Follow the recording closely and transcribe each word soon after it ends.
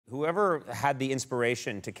whoever had the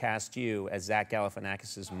inspiration to cast you as Zach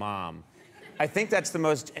Galifianakis' mom, I think that's the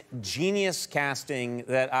most genius casting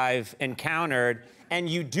that I've encountered, and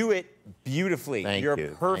you do it beautifully. You're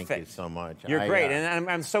perfect. Thank you so much. You're great, and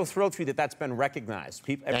I'm so thrilled for you that that's been recognized.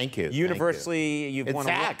 Thank you. Universally, you've won a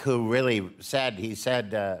lot. It's Zach who really said,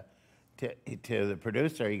 to the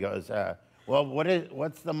producer, he goes, well,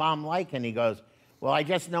 what's the mom like? And he goes, well, I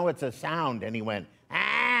just know it's a sound. And he went,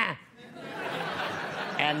 ah!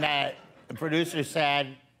 And the producer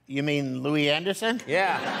said, you mean Louie Anderson?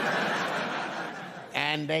 Yeah.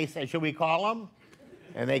 And they said, should we call him?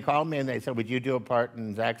 And they called me and they said, would you do a part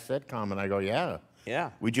in Zach's sitcom? And I go, yeah.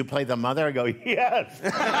 Yeah. Would you play the mother? I go, yes.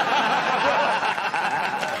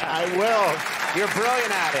 I will. You're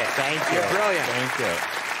brilliant at it. Thank you. You're brilliant. Thank you.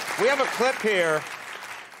 We have a clip here.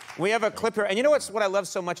 And you know what I love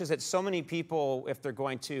so much is that so many people, if they're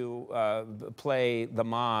going to play the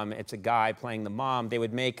mom, it's a guy playing the mom, they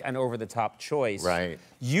would make an over-the-top choice. Right.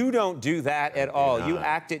 You don't do that at all. You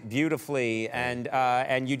act it beautifully,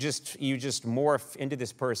 and you just morph into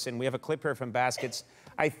this person. We have a clip here from Baskets.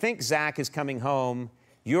 I think Zach is coming home.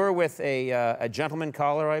 You're with a gentleman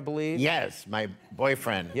caller, I believe? Yes, my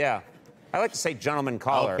boyfriend. Yeah. I like to say gentleman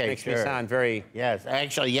caller. Okay, it makes sure. me sound very... Yes,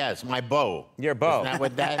 actually, yes, my beau. Your beau. Isn't that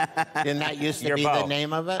what didn't that used to be the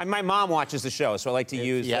name of it? And my mom watches the show, so I like to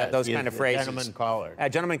use those kind of phrases. Gentleman caller.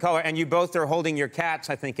 Gentleman caller. And you both are holding your cats,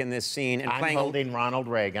 I think, in this scene. And I'm holding Ronald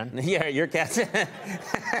Reagan. Yeah, your cats.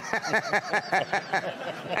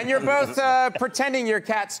 And you're both pretending your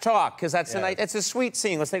cats talk, because that's it's a sweet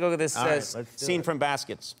scene. Let's take a look at this scene from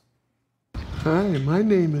Baskets. Hi, my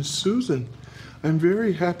name is Susan. I'm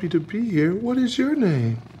very happy to be here. What is your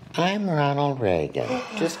name? I'm Ronald Reagan.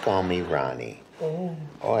 Just call me Ronnie. Oh,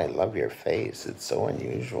 I love your face. It's so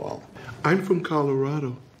unusual. I'm from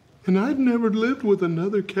Colorado, and I've never lived with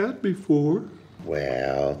another cat before.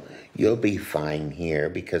 Well, you'll be fine here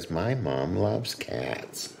because my mom loves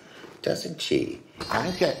cats. Doesn't she?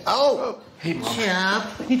 Hey, Mom.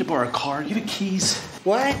 I need to borrow a car. You have keys?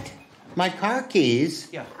 What? My car keys?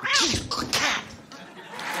 Yeah.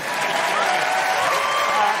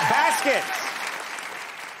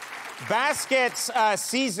 Baskets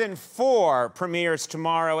season 4 premieres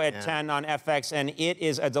tomorrow at 10 on FX, and it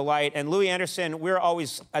is a delight. And Louie Anderson, we're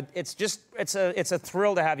always it's a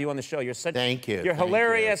thrill to have you on the show. You're Thank you. You're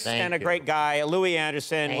hilarious and a great guy. Louie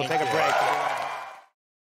Anderson. We'll take a break.